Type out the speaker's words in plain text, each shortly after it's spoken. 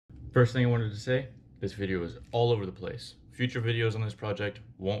First thing I wanted to say, this video is all over the place. Future videos on this project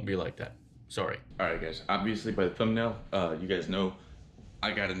won't be like that. Sorry. Alright guys, obviously by the thumbnail, you guys know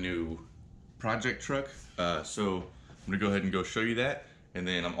I got a new project truck. So I'm gonna go ahead and go show you that. And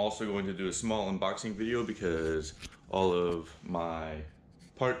then I'm also going to do a small unboxing video because all of my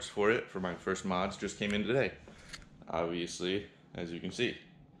parts for it, for my first mods, just came in today. Obviously, as you can see.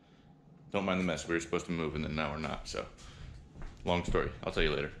 Don't mind the mess, we were supposed to move and then now we're not, so. Long story, I'll tell you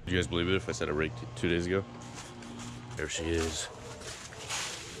later. Do you guys believe it if I said I raked 2 days ago? There she is.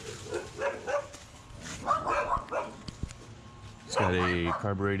 It's got a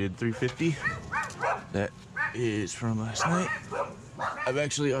carbureted 350. That is from last night. I've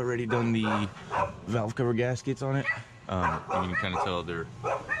actually already done the valve cover gaskets on it. You can kind of tell they're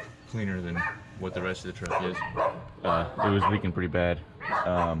cleaner than what the rest of the truck is. It was leaking pretty bad.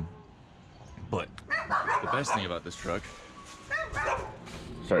 But the best thing about this truck,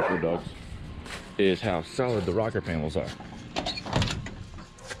 sorry for the dogs, is how solid the rocker panels are.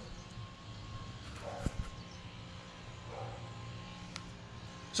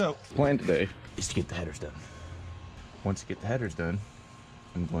 So, plan today is to get the headers done. Once I get the headers done,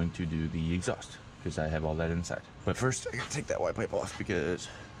 I'm going to do the exhaust because I have all that inside. But first, I gotta take that white pipe off because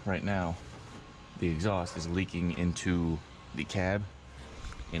right now the exhaust is leaking into the cab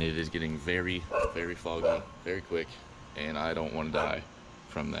and it is getting very, very foggy, very quick, and I don't want to die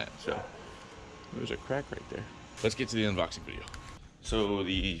from that. So there's a crack right there. Let's get to the unboxing video. So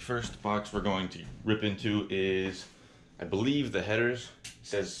the first box we're going to rip into is, I believe the headers. It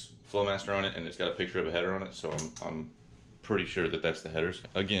says Flowmaster on it and it's got a picture of a header on it, so I'm pretty sure that that's the headers.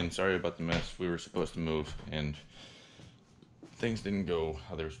 Again, sorry about the mess. We were supposed to move and things didn't go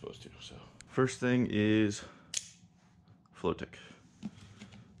how they were supposed to. So first thing is Flowtech.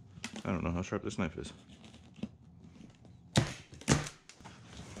 I don't know how sharp this knife is.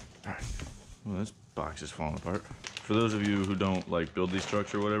 Alright, well, this box is falling apart. For those of you who don't like build these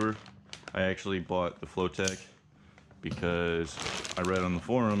trucks or whatever, I actually bought the Flowtech because I read on the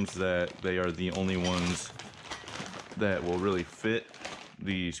forums that they are the only ones that will really fit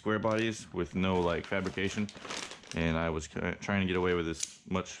the square bodies with no like fabrication, and I was trying to get away with as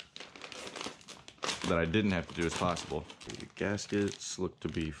much that I didn't have to do as possible. The gaskets look to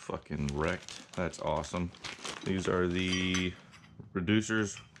be fucking wrecked. That's awesome. These are the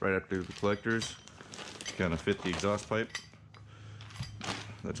reducers right after the collectors to kind of fit the exhaust pipe.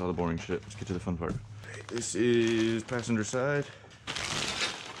 That's all the boring shit. Let's get to the fun part. This is passenger side.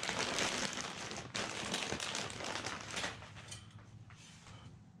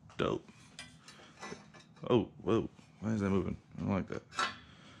 Dope. Oh, whoa. Why is that moving? I don't like that.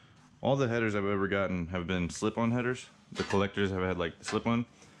 All the headers I've ever gotten have been slip-on headers. The collectors have had like the slip-on,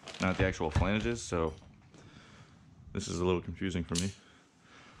 not the actual flanges, so this is a little confusing for me.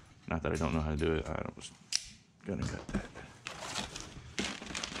 Not that I don't know how to do it, I was gonna cut that.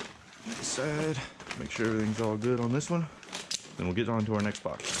 This side, make sure everything's all good on this one. Then we'll get on to our next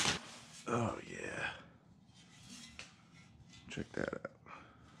box. Oh yeah. Check that out.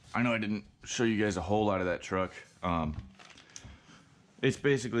 I know I didn't show you guys a whole lot of that truck. It's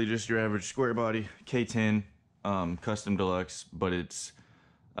basically just your average square body K10 custom deluxe, but it's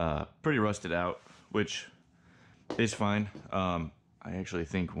pretty rusted out, which is fine. I actually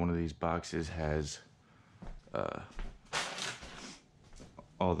think one of these boxes has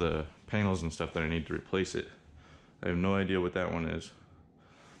all the panels and stuff that I need to replace it. I have no idea what that one is.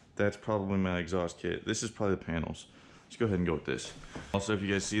 That's probably my exhaust kit. This is probably the panels. Let's go ahead and go with this. Also, if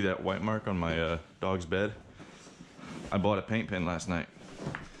you guys see that white mark on my dog's bed, I bought a paint pen last night.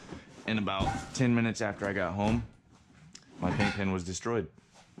 And about 10 minutes after I got home, my paint pen was destroyed.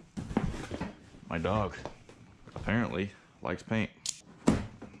 My dog apparently likes paint.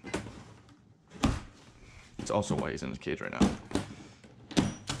 It's also why he's in his cage right now.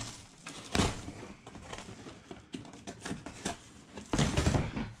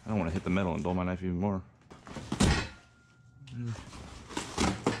 I don't want to hit the metal and dull my knife even more.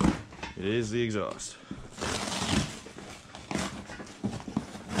 It is the exhaust.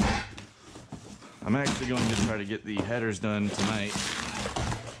 I'm actually going to try to get the headers done tonight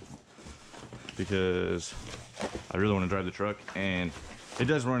because I really want to drive the truck, and it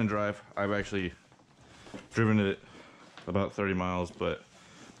does run and drive. I've actually driven it about 30 miles, but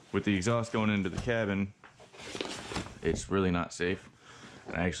with the exhaust going into the cabin, it's really not safe.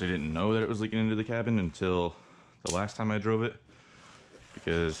 And I actually didn't know that it was leaking into the cabin until the last time I drove it,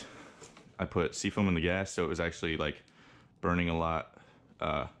 because I put seafoam in the gas, so it was actually like burning a lot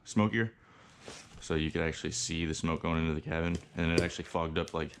smokier. So you could actually see the smoke going into the cabin, and it actually fogged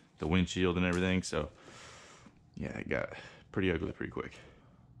up like the windshield and everything. So yeah, it got pretty ugly pretty quick.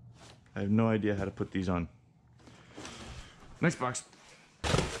 I have no idea how to put these on. Next box.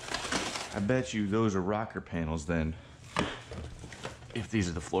 I bet you those are rocker panels then, if these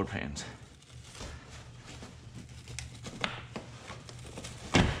are the floor pans.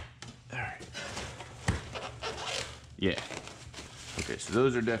 Alright. Yeah. Okay, so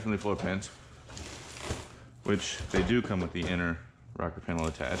those are definitely floor pans, which they do come with the inner rocker panel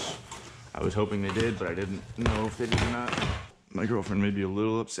attached. I was hoping they did, but I didn't know if they did or not. My girlfriend may be a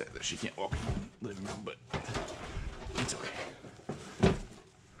little upset that she can't walk in the living room, but it's okay.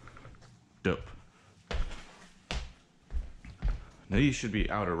 Dope. Now these should be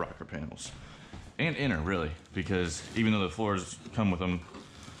outer rocker panels. And inner, really, because even though the floors come with them,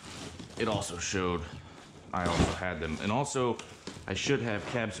 it also showed I also had them. And also, I should have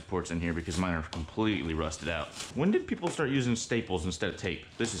cab supports in here because mine are completely rusted out. When did people start using staples instead of tape?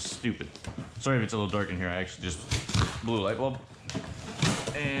 This is stupid. Sorry if it's a little dark in here. I actually just blew a light bulb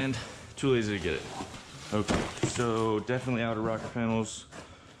and too lazy to get it. Okay, so definitely outer rocker panels,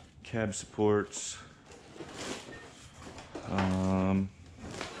 cab supports.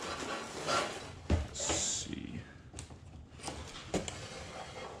 Let's see.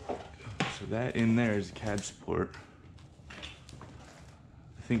 So that in there is a cab support.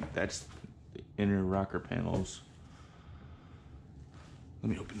 I think that's the inner rocker panels.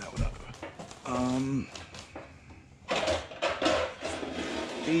 Let me open that one up.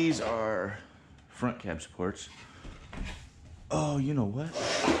 These are front cab supports. Oh, you know what?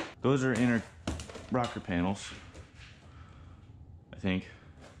 Those are inner rocker panels, I think.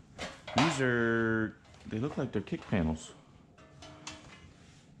 These are, they look like they're kick panels.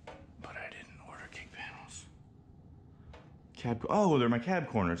 But I didn't order kick panels. Oh, they're my cab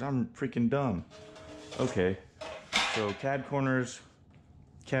corners. I'm freaking dumb. Okay, so cab corners,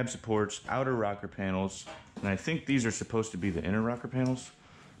 cab supports, outer rocker panels, and I think these are supposed to be the inner rocker panels,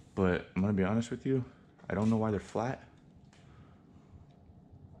 but I'm gonna be honest with you, I don't know why they're flat.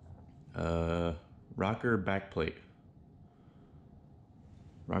 Rocker back plate.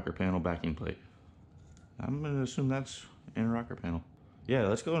 Rocker panel backing plate. I'm gonna assume that's inner rocker panel. Yeah,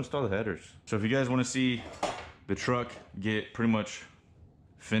 let's go install the headers. So if you guys wanna see the truck get pretty much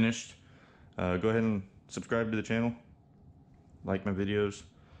finished, go ahead and subscribe to the channel. Like my videos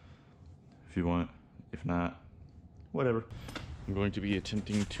if you want. If not, whatever. I'm going to be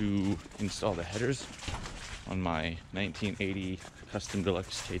attempting to install the headers on my 1980 Custom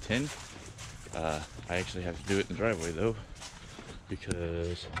Deluxe K10. I actually have to do it in the driveway though,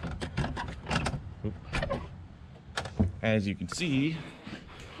 because as you can see,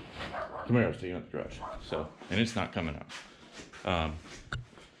 Camaro's taking out the garage, so, and it's not coming out.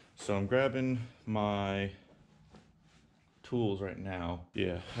 So I'm grabbing my tools right now.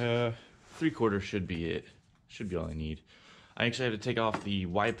 Yeah, 3/4 should be it. Should be all I need. I actually have to take off the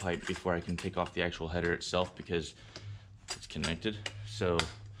Y pipe before I can take off the actual header itself because it's connected. So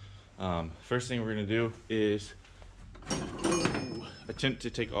first thing we're gonna do is attempt to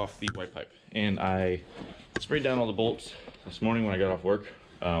take off the Y pipe. And I sprayed down all the bolts this morning when I got off work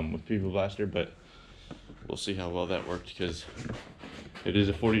with PV Blaster, but we'll see how well that worked because it is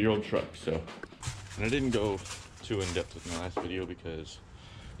a 40-year-old truck. So, and I didn't go too in depth with my last video because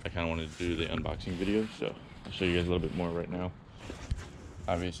I kind of wanted to do the unboxing video. So I'll show you guys a little bit more right now.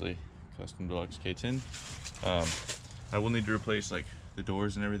 Obviously, Custom Deluxe K10. I will need to replace like the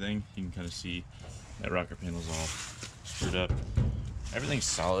doors and everything. You can kind of see that rocker panel's all screwed up. Everything's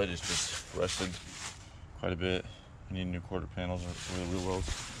solid, it's just rusted quite a bit. I need new quarter panels for the wheel wells.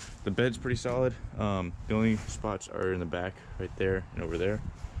 The bed's pretty solid. The only spots are in the back, right there and over there.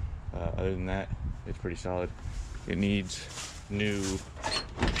 Other than that, it's pretty solid. It needs new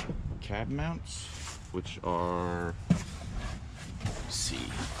cab mounts, which are, let's see.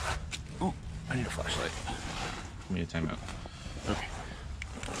 Oh, I need a flashlight. Give me a timeout. Okay.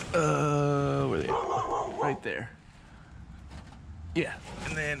 Where are they at? Right there. Yeah,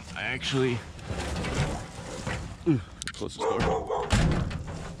 and then I actually, close this door.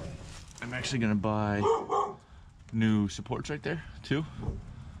 I'm actually gonna buy new supports right there too,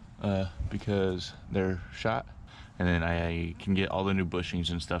 because they're shot. And then I can get all the new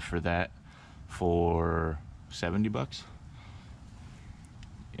bushings and stuff for that for 70 bucks.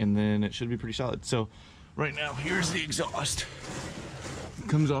 And then it should be pretty solid. So right now, here's the exhaust. It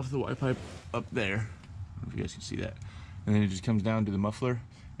comes off the Y pipe up there. I don't know if you guys can see that. And then it just comes down to the muffler.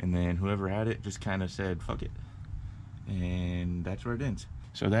 And then whoever had it just kind of said, fuck it. And that's where it ends.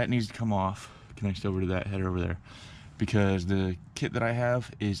 So that needs to come off, connects over to that header over there. Because the kit that I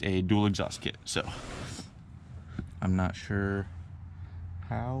have is a dual exhaust kit. So I'm not sure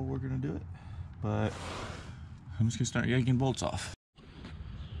how we're gonna do it, but I'm just gonna start yanking bolts off.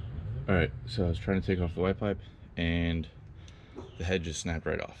 All right, so I was trying to take off the white pipe and the head just snapped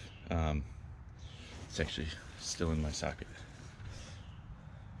right off. It's actually still in my socket.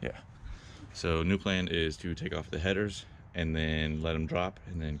 Yeah. So new plan is to take off the headers and then let them drop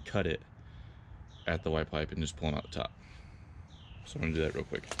and then cut it at the white pipe and just pull them out the top. So I'm gonna do that real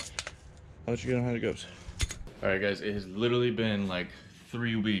quick. I'll let you know how it goes. All right guys, it has literally been like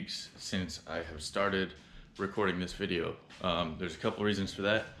 3 weeks since I have started recording this video. There's a couple reasons for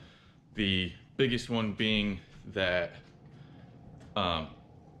that. The biggest one being that I've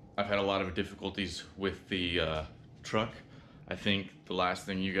had a lot of difficulties with the truck. I think the last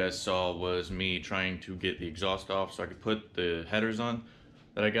thing you guys saw was me trying to get the exhaust off so I could put the headers on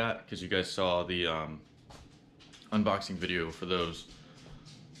that I got, because you guys saw the unboxing video for those.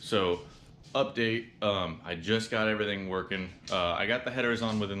 So update, I just got everything working. I got the headers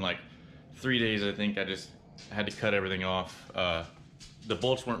on within like 3 days. I think I just had to cut everything off. The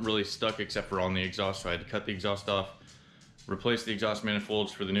bolts weren't really stuck except for on the exhaust, so I had to cut the exhaust off, replace the exhaust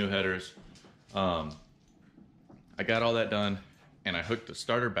manifolds for the new headers. I got all that done and I hooked the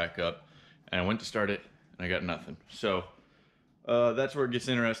starter back up and I went to start it and I got nothing. So that's where it gets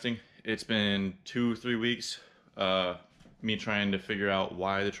interesting. It's been 2-3 weeks me trying to figure out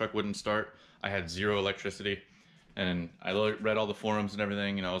why the truck wouldn't start. I had zero electricity and I read all the forums and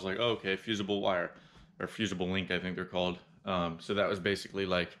everything, and I was like, oh, okay, fusible wire, or fusible link I think they're called. So that was basically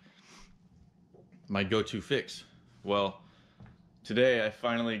like my go-to fix. Well, today I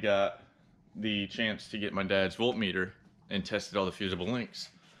finally got the chance to get my dad's voltmeter and tested all the fusible links.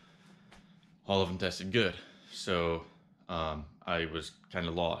 All of them tested good. So I was kind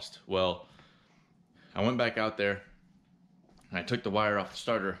of lost. Well, I went back out there and I took the wire off the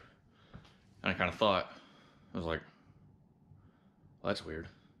starter and I kind of thought, I was like, well, that's weird.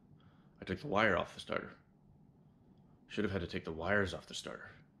 I took the wire off the starter. Should have had to take the wires off the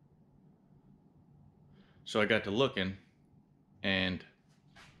starter. So I got to looking, and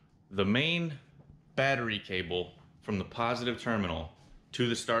the main battery cable from the positive terminal to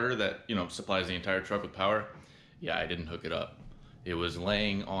the starter that, you know, supplies the entire truck with power, yeah, I didn't hook it up. It was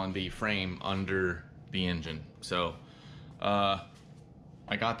laying on the frame under the engine. So I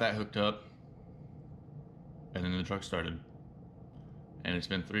got that hooked up, and then the truck started. And it's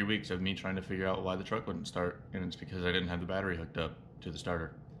been 3 weeks of me trying to figure out why the truck wouldn't start, and it's because I didn't have the battery hooked up to the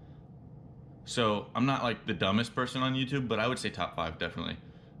starter. So I'm not like the dumbest person on YouTube, but I would say top 5 definitely.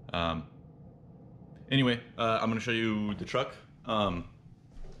 Anyway, I'm gonna show you the truck,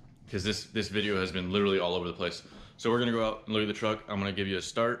 because this video has been literally all over the place. So we're gonna go out and look at the truck. I'm gonna give you a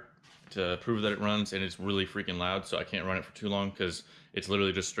start to prove that it runs, and it's really freaking loud, so I can't run it for too long because it's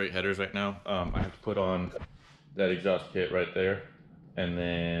literally just straight headers right now. I have to put on that exhaust kit right there, and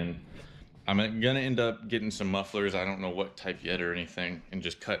then I'm gonna end up getting some mufflers. I don't know what type yet or anything, and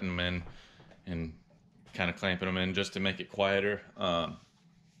just cutting them in and kind of clamping them in just to make it quieter,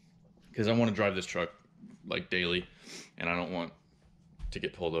 because I want to drive this truck like daily and I don't want to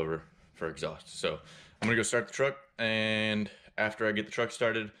get pulled over for exhaust. So I'm gonna go start the truck, and after I get the truck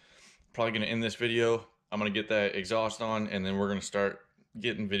started, probably gonna end this video. I'm gonna get that exhaust on, and then we're gonna start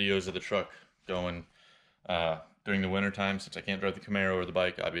getting videos of the truck going during the winter time, since I can't drive the Camaro or the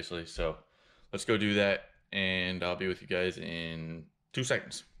bike obviously. So let's go do that, and I'll be with you guys in 2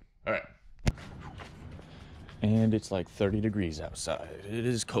 seconds. All right. And it's like 30 degrees outside. It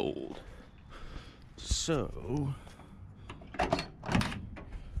is cold. So,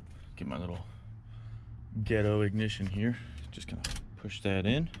 get my little ghetto ignition here. Just gonna push that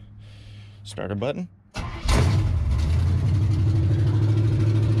in. Starter button.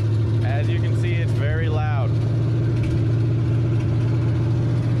 As you can see, it's very loud,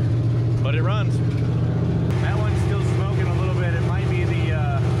 but it runs. That one's still smoking a little bit. It might be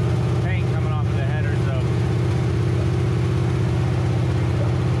the paint coming off of the headers though.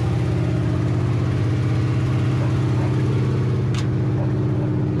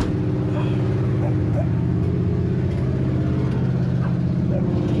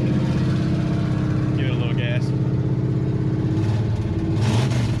 Give it a little gas.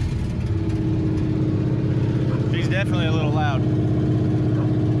 She's definitely a little loud.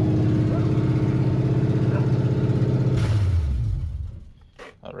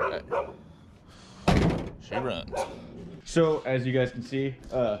 All right, she runs. So as you guys can see,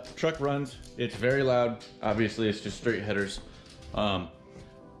 truck runs. It's very loud. Obviously, it's just straight headers. The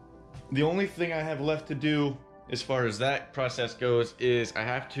only thing I have left to do as far as that process goes is I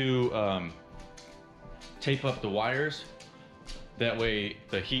have to tape up the wires. That way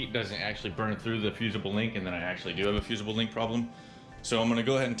the heat doesn't actually burn through the fusible link, and then I actually do have a fusible link problem. So I'm gonna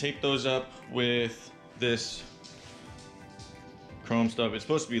go ahead and tape those up with this chrome stuff. It's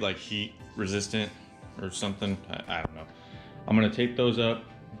supposed to be like heat resistant or something. I don't know. I'm gonna tape those up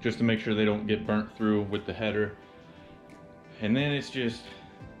just to make sure they don't get burnt through with the header. And then it's just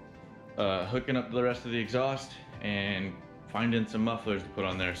hooking up the rest of the exhaust and finding some mufflers to put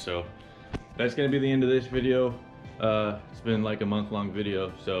on there. So that's gonna be the end of this video. It's been like a month-long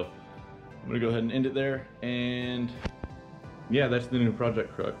video, so I'm gonna go ahead and end it there. And yeah, that's the new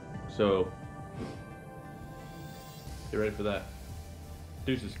project truck. So get ready for that.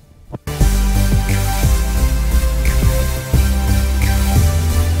 Deuces.